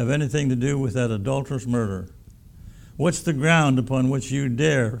have anything to do with that adulterous murder? What's the ground upon which you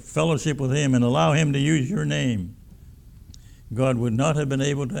dare fellowship with him and allow him to use your name? God would not have been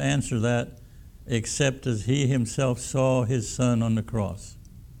able to answer that except as he himself saw his Son on the cross.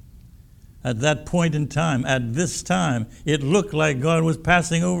 At that point in time, at this time, it looked like God was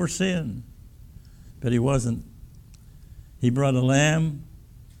passing over sin. But he wasn't. He brought a lamb.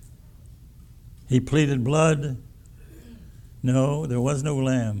 He pleaded blood. No, there was no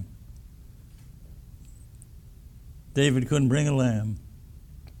lamb. David couldn't bring a lamb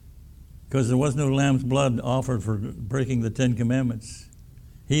because there was no lamb's blood offered for breaking the Ten Commandments.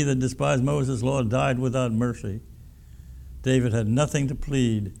 He that despised Moses' law died without mercy. David had nothing to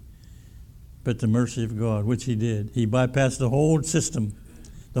plead but the mercy of God, which he did. He bypassed the whole system,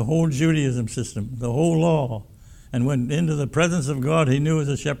 the whole Judaism system, the whole law, and went into the presence of God he knew as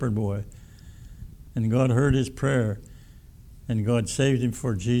a shepherd boy. And God heard his prayer, and God saved him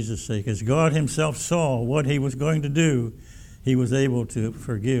for Jesus' sake. As God himself saw what he was going to do, he was able to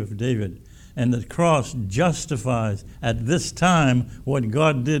forgive David. And the cross justifies at this time what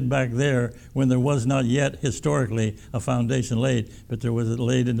God did back there when there was not yet historically a foundation laid, but there was it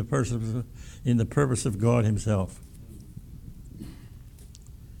laid in the purpose of God himself.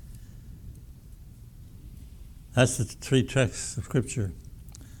 That's the three texts of Scripture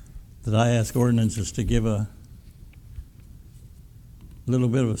that I ask ordinances to give a little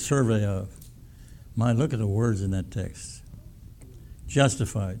bit of a survey of. Look at the words in that text.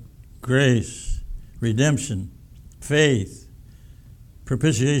 Justified, grace, redemption, faith,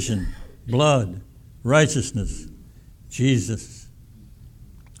 propitiation, blood, righteousness, Jesus.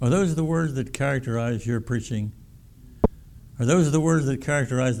 Are those the words that characterize your preaching? Are those the words that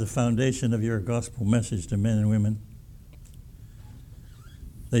characterize the foundation of your gospel message to men and women?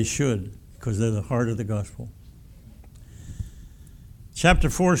 They should, because they're the heart of the gospel. Chapter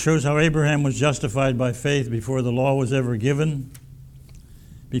 4 shows how Abraham was justified by faith before the law was ever given,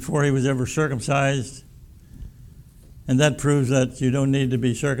 before he was ever circumcised. And that proves that you don't need to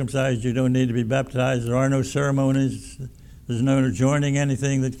be circumcised, you don't need to be baptized, there are no ceremonies, there's no joining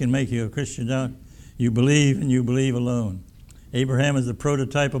anything that can make you a Christian now. You believe and you believe alone. Abraham is the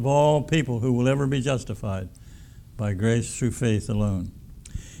prototype of all people who will ever be justified by grace through faith alone.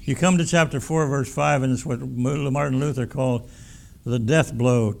 You come to chapter 4, verse 5, and it's what Martin Luther called the death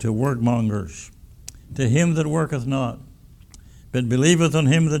blow to workmongers. To him that worketh not, but believeth on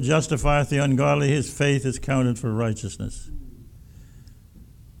him that justifieth the ungodly, his faith is counted for righteousness.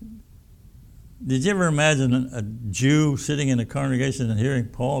 Did you ever imagine a Jew sitting in a congregation and hearing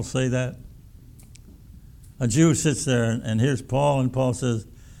Paul say that? A Jew sits there and hears Paul, and Paul says,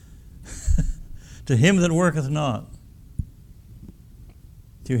 to him that worketh not,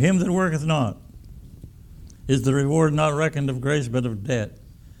 to him that worketh not, is the reward not reckoned of grace but of debt.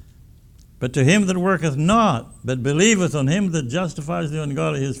 But to him that worketh not, but believeth on him that justifies the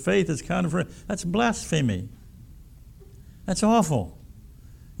ungodly, his faith is counted for. That's blasphemy. That's awful.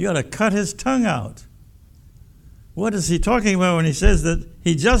 You ought to cut his tongue out. What is he talking about when he says that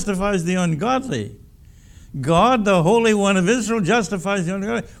he justifies the ungodly? God, the Holy One of Israel, justifies the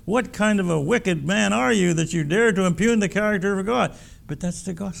ungodly. What kind of a wicked man are you that you dare to impugn the character of God? But that's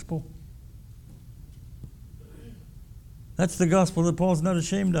the gospel. That's the gospel that Paul's not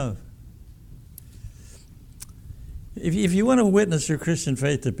ashamed of. If you want to witness your Christian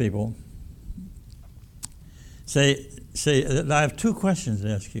faith to people, say, I have two questions to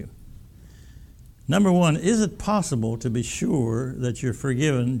ask you. Number one, is it possible to be sure that you're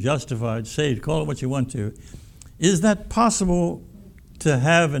forgiven, justified, saved, call it what you want to? Is that possible to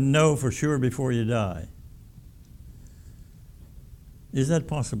have and know for sure before you die? Is that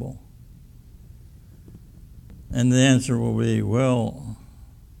possible? And the answer will be, well,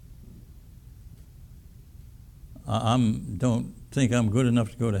 I don't think I'm good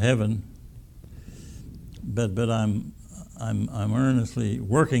enough to go to heaven, but I'm earnestly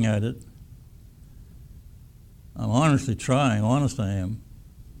working at it. I'm honestly trying, honest I am.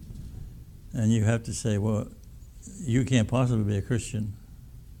 And you have to say, well, you can't possibly be a Christian.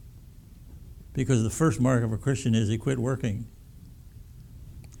 Because the first mark of a Christian is he quit working.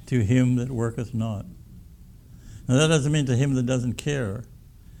 To him that worketh not. Now that doesn't mean to him that doesn't care.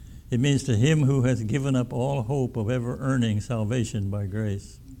 It means to him who has given up all hope of ever earning salvation by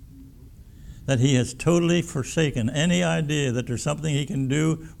grace. That he has totally forsaken any idea that there's something he can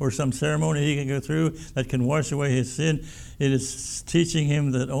do or some ceremony he can go through that can wash away his sin. It is teaching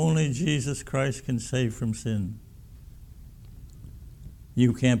him that only Jesus Christ can save from sin.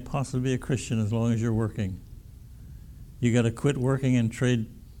 You can't possibly be a Christian as long as you're working. You got to quit working and trade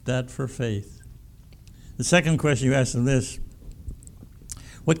that for faith. The second question you ask them this: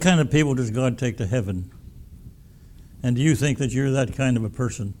 what kind of people does God take to heaven? And do you think that you're that kind of a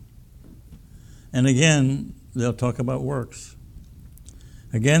person? And again, they'll talk about works.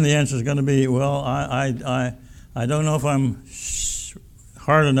 Again, the answer is going to be, well, I don't know if I'm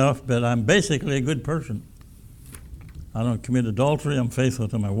hard enough, but I'm basically a good person. I don't commit adultery. I'm faithful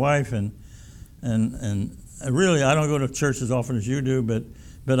to my wife, and really, I don't go to church as often as you do,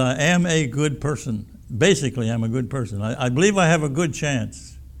 but I am a good person. Basically, I'm a good person. I believe I have a good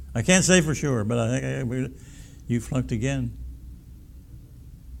chance. I can't say for sure, but I think you flunked again.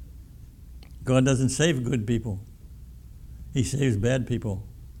 God doesn't save good people. He saves bad people.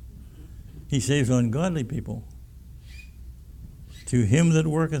 He saves ungodly people. To him that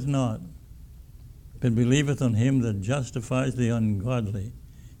worketh not, but believeth on him that justifies the ungodly.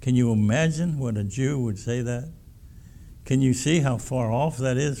 Can you imagine what a Jew would say that? Can you see how far off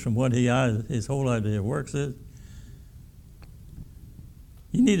that is from what his whole idea of works is?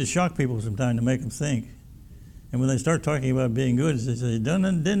 You need to shock people sometime to make them think. And when they start talking about being good, they say,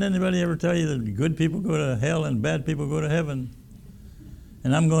 didn't anybody ever tell you that good people go to hell and bad people go to heaven?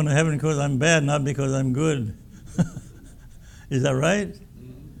 And I'm going to heaven because I'm bad, not because I'm good. Is that right?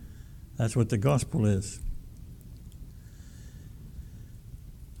 That's what the gospel is.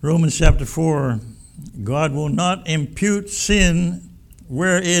 Romans chapter 4, God will not impute sin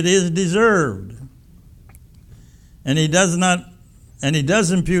where it is deserved. And he does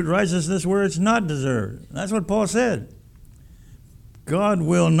impute righteousness where it's not deserved. That's what Paul said. God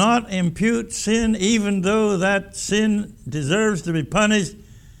will not impute sin even though that sin deserves to be punished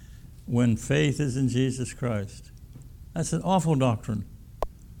when faith is in Jesus Christ. That's an awful doctrine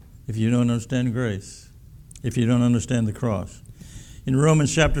if you don't understand grace, if you don't understand the cross. In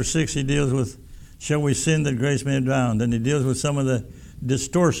Romans chapter 6, he deals with, shall we sin that grace may abound? And he deals with some of the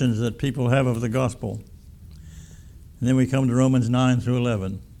distortions that people have of the gospel. And then we come to Romans 9 through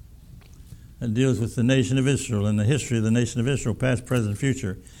 11. It deals with the nation of Israel and the history of the nation of Israel, past, present,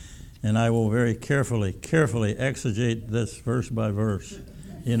 future. And I will very carefully exegete this verse by verse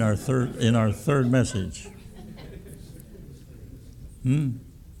in our third message.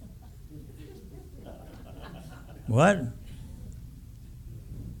 What?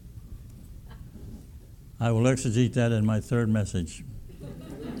 I will exegete that in my third message.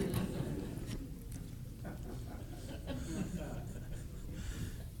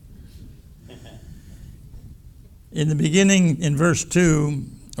 In the beginning, in verse 2,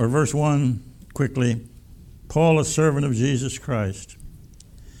 or verse 1, quickly, Paul, a servant of Jesus Christ.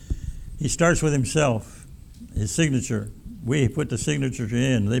 He starts with himself, his signature. We put the signature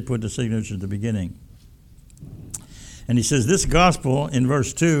in, they put the signature at the beginning. And he says, this gospel, in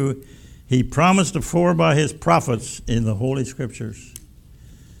verse 2, he promised afore by his prophets in the Holy Scriptures.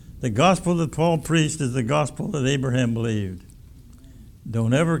 The gospel that Paul preached is the gospel that Abraham believed.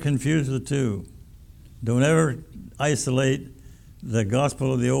 Don't ever confuse the two. Don't ever isolate the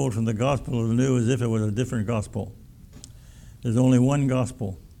gospel of the old from the gospel of the new as if it was a different gospel. There's only one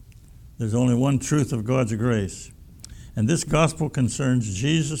gospel. There's only one truth of God's grace. And this gospel concerns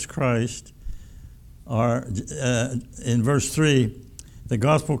Jesus Christ. In verse 3, the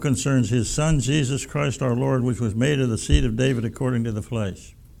gospel concerns his Son, Jesus Christ our Lord, which was made of the seed of David according to the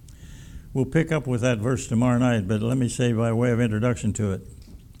flesh. We'll pick up with that verse tomorrow night, but let me say by way of introduction to it.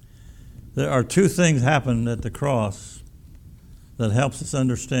 There are two things happen at the cross that helps us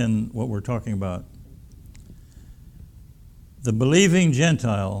understand what we're talking about. The believing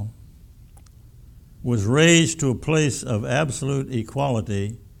Gentile was raised to a place of absolute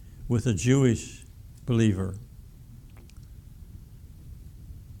equality with a Jewish believer.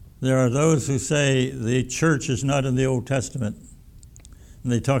 There are those who say the church is not in the Old Testament.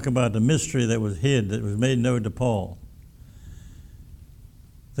 And they talk about the mystery that was hid, that was made known to Paul.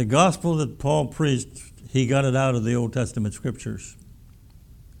 The gospel that Paul preached, he got it out of the Old Testament scriptures.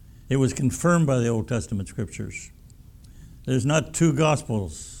 It was confirmed by the Old Testament scriptures. There's not two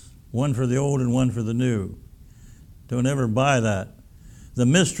gospels, one for the old and one for the new. Don't ever buy that. The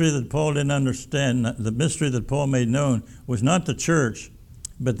mystery that Paul didn't understand, the mystery that Paul made known, was not the church,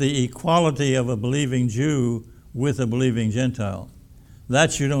 but the equality of a believing Jew with a believing Gentile.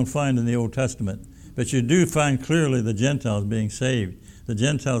 That you don't find in the Old Testament. But you do find clearly the Gentiles being saved, the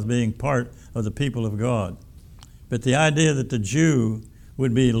Gentiles being part of the people of God. But the idea that the Jew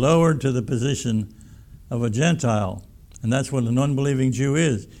would be lowered to the position of a Gentile, and that's what an unbelieving Jew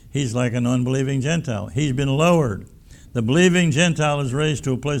is. He's like an unbelieving Gentile. He's been lowered. The believing Gentile is raised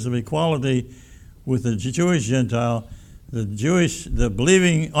to a place of equality with the Jewish Gentile.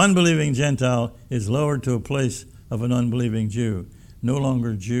 The unbelieving Gentile is lowered to a place of an unbelieving Jew, no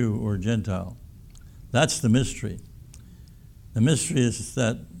longer Jew or Gentile. That's the mystery. The mystery is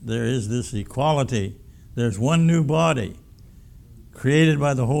that there is this equality. There's one new body created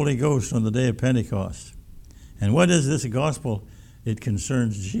by the Holy Ghost on the day of Pentecost. And what is this gospel? It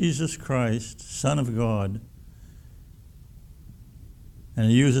concerns Jesus Christ, Son of God. And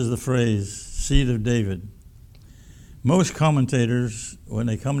he uses the phrase, seed of David. Most commentators, when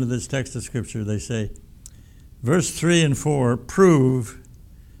they come to this text of Scripture, they say, verse 3 and 4 prove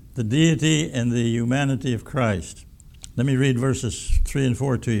the deity and the humanity of Christ. Let me read verses 3 and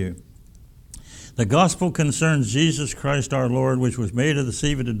 4 to you. The gospel concerns Jesus Christ our Lord, which was made of the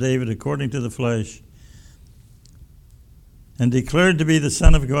seed of David according to the flesh, and declared to be the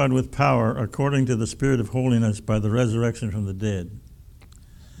Son of God with power according to the Spirit of holiness by the resurrection from the dead.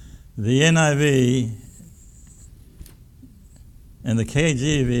 The NIV and the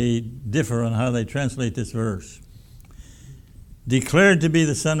KJV differ on how they translate this verse. Declared to be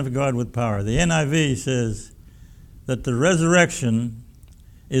the Son of God with power. The NIV says that the resurrection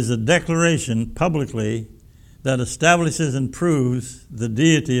is a declaration publicly that establishes and proves the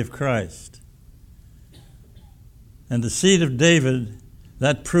deity of Christ. And the seed of David,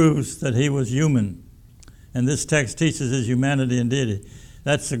 that proves that he was human. And this text teaches his humanity and deity.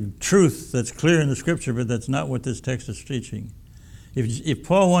 That's a truth that's clear in the Scripture, but that's not what this text is teaching. If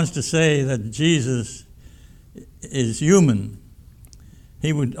Paul wants to say that Jesus is human,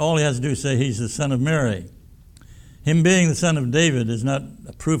 all he has to do is say he's the son of Mary. Him being the son of David is not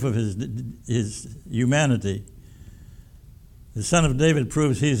a proof of his humanity. The son of David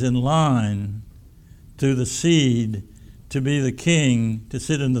proves he's in line to the seed to be the king, to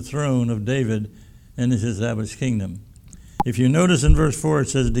sit in the throne of David in his established kingdom. If you notice in verse 4, it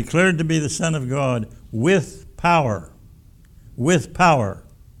says, declared to be the Son of God with power. With power.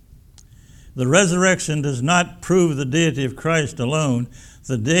 The resurrection does not prove the deity of Christ alone.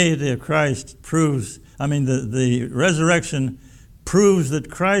 The deity of Christ the resurrection proves that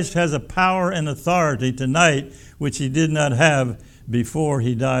Christ has a power and authority tonight which he did not have before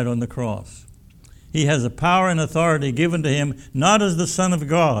he died on the cross. He has a power and authority given to him not as the Son of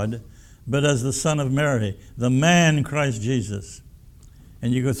God, but as the Son of Mary, the man Christ Jesus.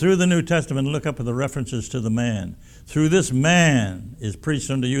 And you go through the New Testament and look up at the references to the man. Through this man is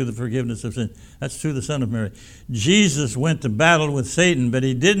preached unto you the forgiveness of sin. That's through the Son of Mary. Jesus went to battle with Satan, but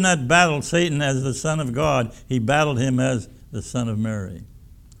he did not battle Satan as the Son of God. He battled him as the Son of Mary.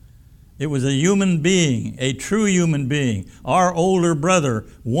 It was a human being, a true human being, our older brother,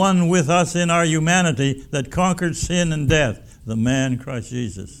 one with us in our humanity that conquered sin and death, the man Christ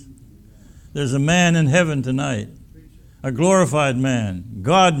Jesus. There's a man in heaven tonight, a glorified man,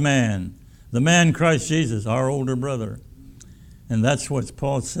 God-man, the man Christ Jesus, our older brother. And that's what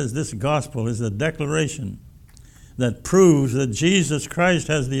Paul says. This gospel is a declaration that proves that Jesus Christ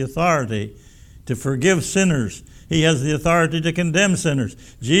has the authority to forgive sinners. He has the authority to condemn sinners.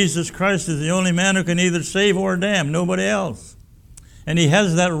 Jesus Christ is the only man who can either save or damn, nobody else. And he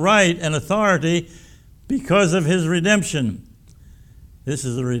has that right and authority because of his redemption. This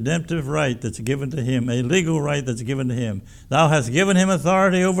is a redemptive right that's given to him, a legal right that's given to him. Thou hast given him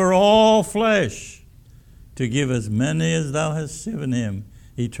authority over all flesh to give as many as thou hast given him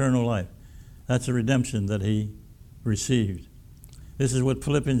eternal life. That's a redemption that he received. This is what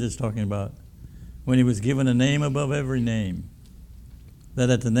Philippians is talking about. When he was given a name above every name,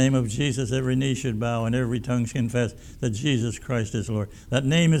 that at the name of Jesus every knee should bow and every tongue should confess that Jesus Christ is Lord. That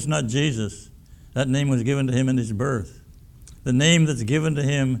name is not Jesus. That name was given to him in his birth. The name that's given to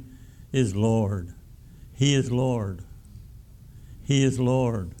him is Lord. He is Lord. He is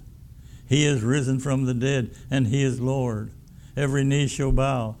Lord. He is risen from the dead, and he is Lord. Every knee shall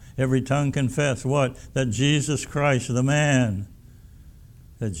bow. Every tongue confess what? That Jesus Christ, the man,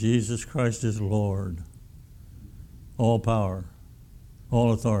 that Jesus Christ is Lord. All power,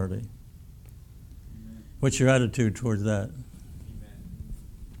 all authority. Amen. What's your attitude towards that?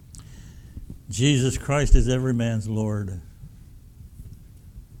 Amen. Jesus Christ is every man's Lord.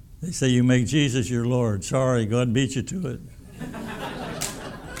 They say you make Jesus your Lord. Sorry, God beat you to it.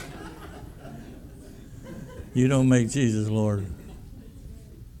 You don't make Jesus Lord.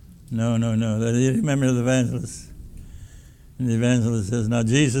 No. You remember the evangelist. And the evangelist says, now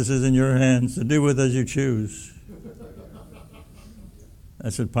Jesus is in your hands to do with as you choose.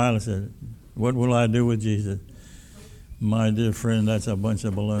 That's what Pilate said. What will I do with Jesus? My dear friend, that's a bunch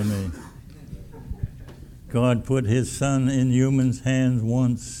of baloney. God put his son in humans' hands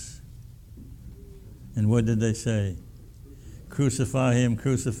once. And what did they say? Crucify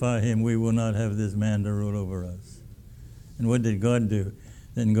him, we will not have this man to rule over us. And what did God do?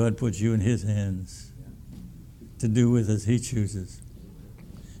 Then God puts you in his hands to do with as he chooses.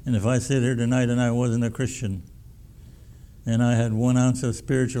 And if I sit here tonight and I wasn't a Christian, and I had 1 ounce of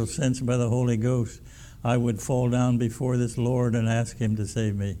spiritual sense by the Holy Ghost, I would fall down before this Lord and ask him to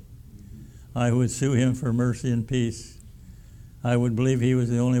save me. I would sue him for mercy and peace. I would believe he was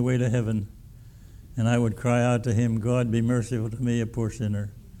the only way to heaven. And I would cry out to him, God, be merciful to me, a poor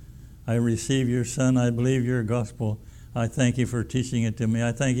sinner. I receive your Son. I believe your gospel. I thank you for teaching it to me.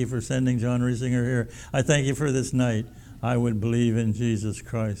 I thank you for sending John Riesinger here. I thank you for this night. I would believe in Jesus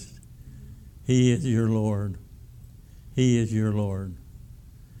Christ. He is your Lord. He is your Lord.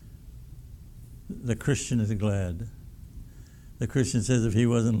 The Christian is glad. The Christian says, if he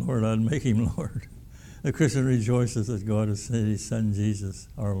wasn't Lord, I'd make him Lord. The Christian rejoices that God has sent his Son Jesus,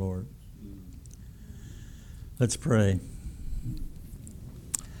 our Lord. Let's pray.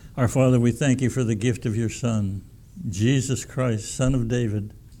 Our Father, we thank you for the gift of your Son, Jesus Christ, Son of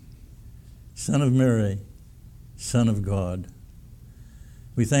David, Son of Mary, Son of God.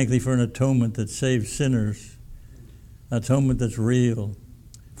 We thank thee for an atonement that saves sinners, atonement that's real,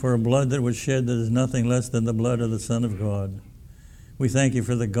 for a blood that was shed that is nothing less than the blood of the Son of God. We thank you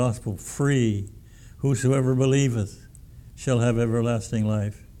for the gospel, free. Whosoever believeth shall have everlasting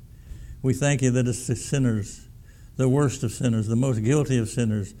life. We thank you that it's the sinners, the worst of sinners, the most guilty of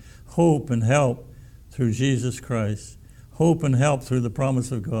sinners, hope and help through Jesus Christ. Hope and help through the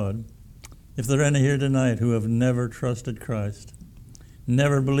promise of God. If there are any here tonight who have never trusted Christ,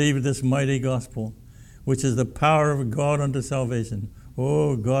 never believed this mighty gospel, which is the power of God unto salvation,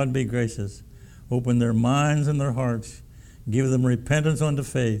 oh, God be gracious. Open their minds and their hearts. Give them repentance unto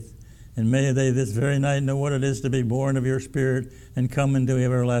faith. And may they this very night know what it is to be born of your Spirit and come into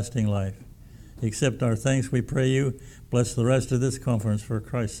everlasting life. Accept our thanks, we pray you. Bless the rest of this conference for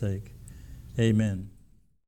Christ's sake. Amen.